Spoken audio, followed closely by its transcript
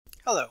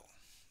Hello,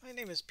 my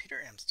name is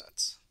Peter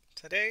Amstutz.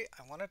 Today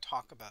I want to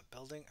talk about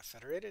building a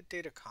federated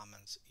data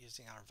commons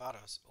using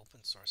Arvados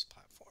open source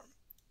platform.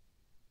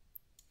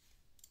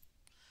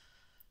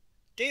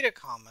 Data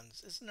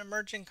commons is an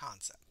emerging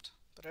concept,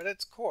 but at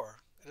its core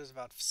it is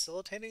about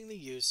facilitating the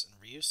use and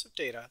reuse of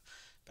data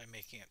by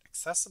making it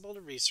accessible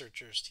to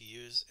researchers to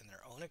use in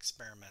their own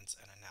experiments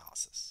and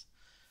analysis.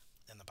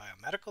 In the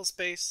biomedical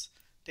space,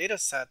 data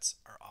sets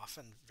are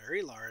often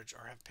very large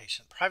or have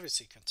patient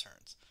privacy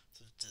concerns,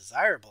 so it's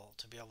desirable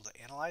to be able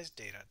to analyze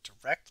data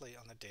directly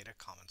on the Data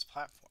Commons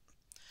platform.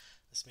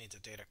 This means a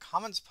Data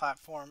Commons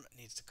platform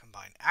needs to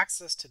combine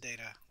access to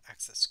data,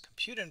 access to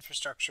compute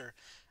infrastructure,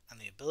 and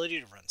the ability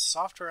to run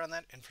software on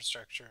that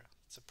infrastructure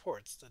that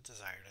supports the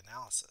desired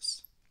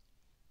analysis.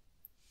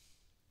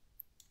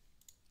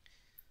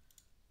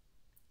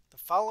 The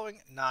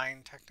following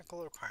 9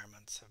 technical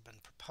requirements have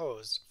been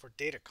proposed for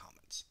Data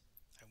Commons.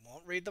 I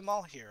won't read them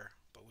all here,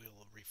 but we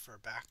will refer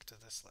back to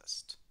this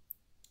list.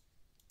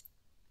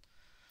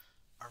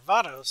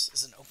 Arvados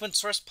is an open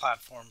source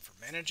platform for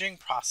managing,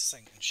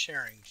 processing, and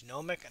sharing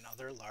genomic and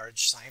other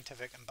large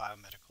scientific and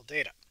biomedical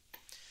data.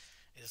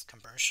 It is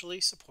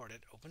commercially supported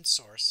open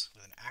source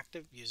with an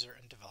active user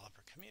and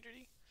developer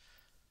community.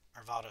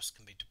 Arvados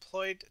can be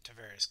deployed to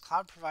various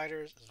cloud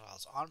providers as well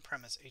as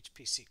on-premise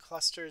HPC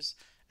clusters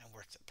and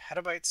works at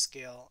petabyte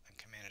scale and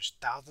can manage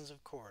thousands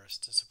of cores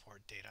to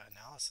support data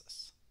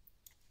analysis.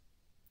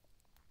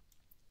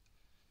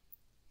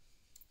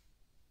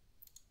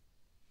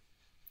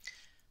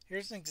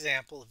 Here's an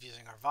example of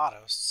using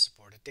Arvados to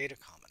support a data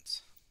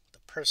commons. The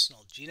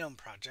Personal Genome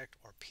Project,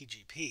 or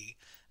PGP,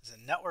 is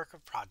a network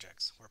of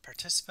projects where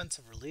participants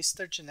have released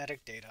their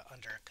genetic data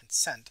under a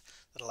consent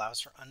that allows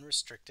for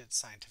unrestricted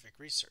scientific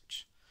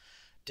research.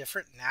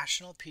 Different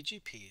national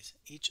PGPs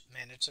each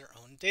manage their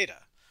own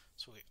data,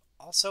 so we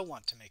also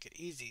want to make it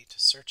easy to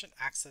search and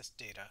access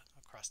data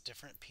across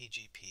different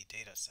PGP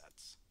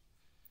datasets.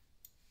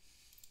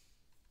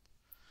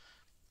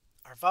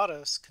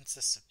 Arvados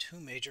consists of 2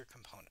 major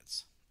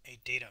components: a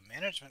data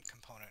management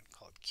component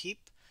called Keep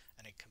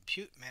and a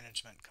compute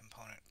management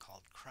component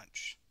called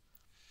Crunch.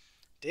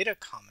 Data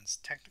Commons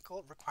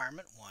Technical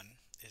Requirement 1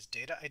 is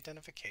data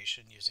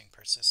identification using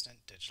persistent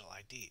digital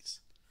IDs.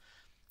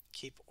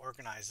 Keep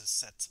organizes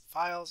sets of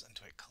files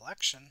into a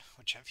collection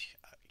which have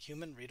a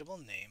human readable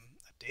name,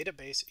 a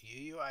database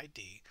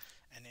UUID,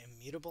 and an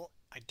immutable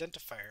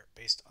identifier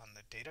based on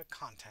the data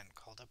content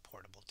called a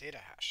portable data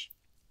hash.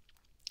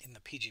 In the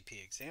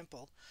PGP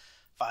example,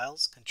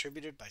 files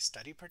contributed by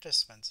study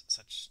participants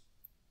such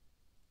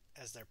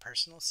as their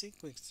personal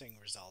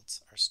sequencing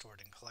results are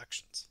stored in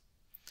collections.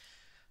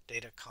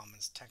 Data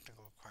Commons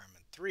Technical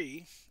Requirement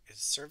 3 is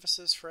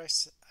services for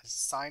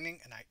assigning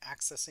and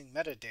accessing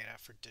metadata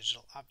for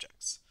digital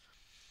objects.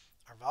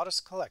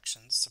 Arvados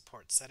collections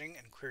support setting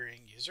and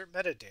querying user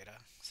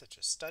metadata such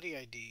as study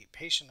ID,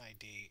 patient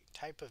ID,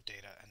 type of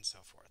data, and so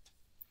forth.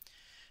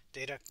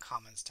 Data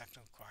Commons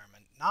Technical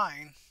Requirement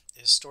 9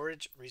 is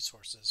storage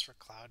resources for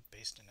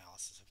cloud-based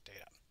analysis of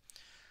data.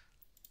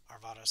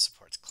 Arvados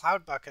supports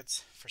cloud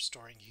buckets for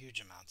storing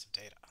huge amounts of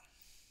data.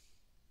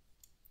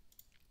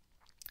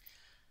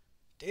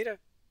 Data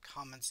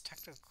Commons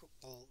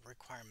Technical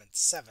Requirement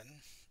 7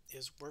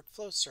 is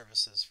workflow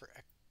services for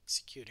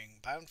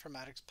executing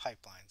bioinformatics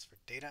pipelines for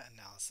data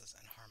analysis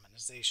and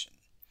harmonization.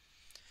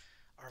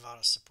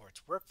 Arvados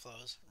supports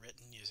workflows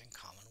written using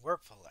common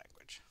workflow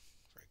language.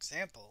 For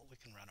example, we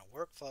can run a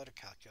workflow to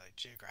calculate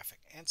geographic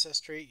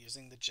ancestry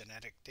using the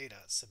genetic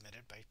data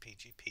submitted by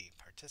PGP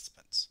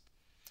participants.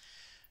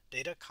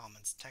 Data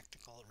Commons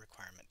Technical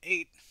Requirement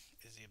 8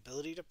 is the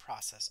ability to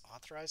process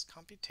authorized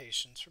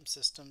computations from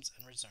systems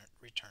and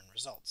return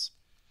results.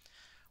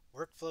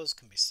 Workflows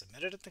can be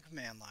submitted at the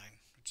command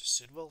line, which is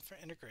suitable for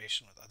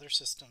integration with other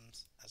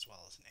systems as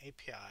well as an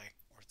API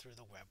or through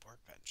the web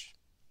workbench.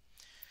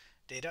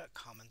 Data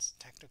Commons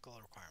Technical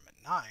Requirement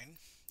 9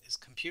 is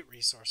compute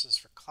resources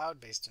for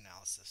cloud-based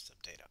analysis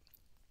of data.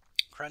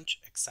 Crunch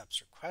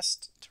accepts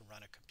requests to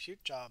run a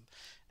compute job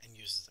and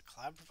uses the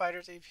cloud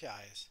provider's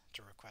APIs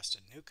to request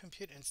a new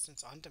compute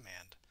instance on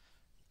demand,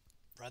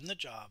 run the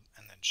job,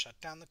 and then shut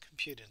down the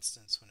compute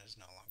instance when it is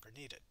no longer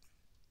needed.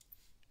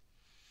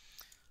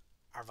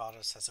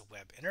 Arvados has a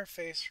web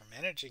interface for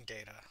managing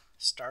data,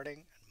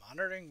 starting and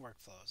monitoring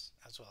workflows,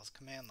 as well as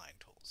command line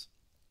tools.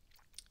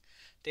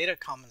 Data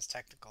Commons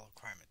Technical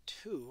Requirement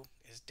 2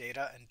 is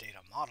data and data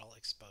model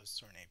exposed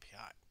through an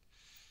API.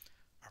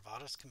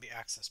 Arvados can be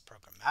accessed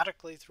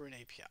programmatically through an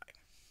API.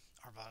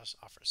 Arvados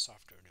offers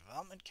software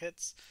development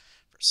kits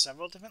for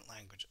several different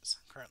languages,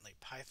 currently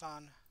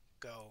Python,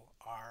 Go,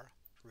 R,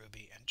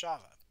 Ruby, and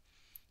Java.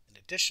 In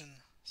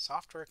addition,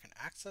 software can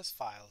access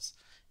files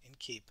in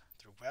Keep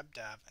through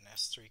WebDAV and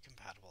S3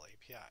 compatible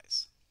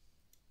APIs.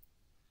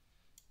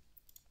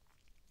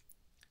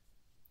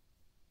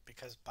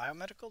 Because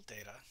biomedical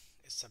data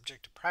is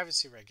subject to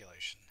privacy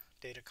regulation,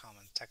 Data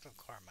Commons Technical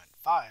Requirement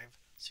 5,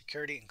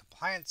 security and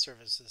compliance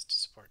services to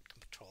support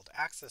controlled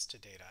access to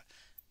data,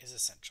 is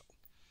essential.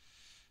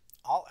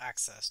 All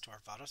access to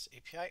Arvados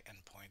API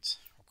endpoints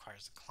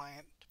requires the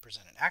client to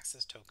present an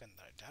access token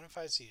that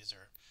identifies the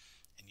user,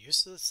 and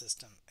use of the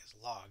system is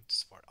logged to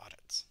support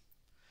audits.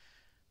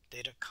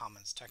 Data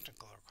Commons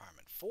Technical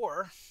Requirement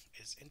 4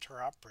 is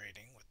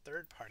interoperating with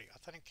third-party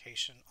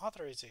authentication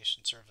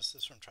authorization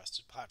services from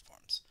trusted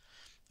platforms,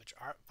 which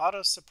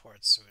Arvados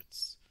supports through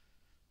its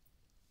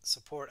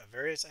support of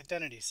various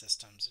identity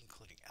systems,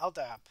 including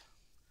LDAP,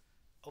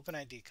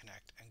 OpenID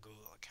Connect, and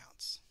Google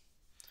accounts.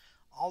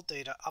 All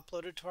data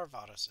uploaded to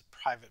Arvados is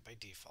private by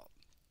default.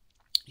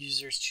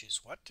 Users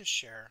choose what to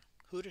share,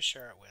 who to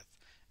share it with,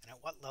 and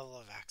at what level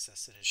of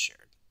access it is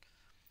shared.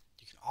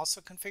 You can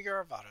also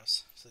configure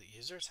Arvados so that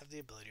users have the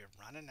ability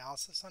to run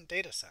analysis on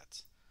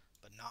datasets,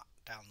 but not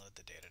download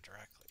the data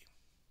directly.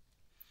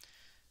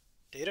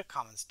 Data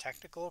Commons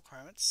Technical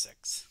Requirement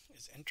 6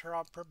 is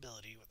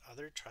interoperability with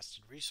other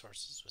trusted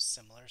resources with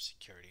similar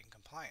security and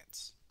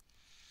compliance.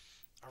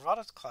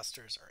 Arvados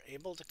clusters are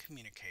able to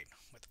communicate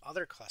with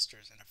other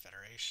clusters in a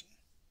federation.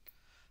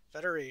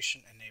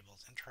 Federation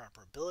enables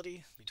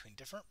interoperability between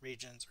different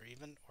regions or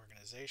even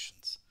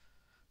organizations.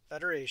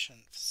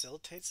 Federation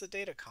facilitates the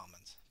data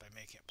commons by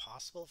making it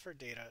possible for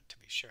data to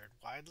be shared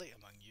widely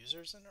among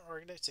users in an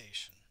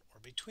organization or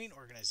between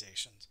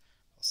organizations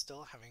while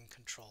still having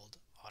controlled,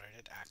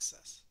 audited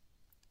access.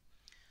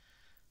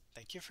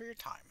 Thank you for your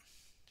time.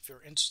 If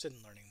you're interested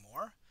in learning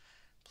more,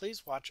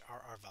 please watch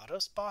our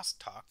Arvados BOSC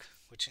talk,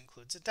 which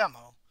includes a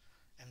demo,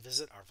 and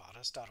visit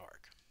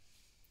arvados.org.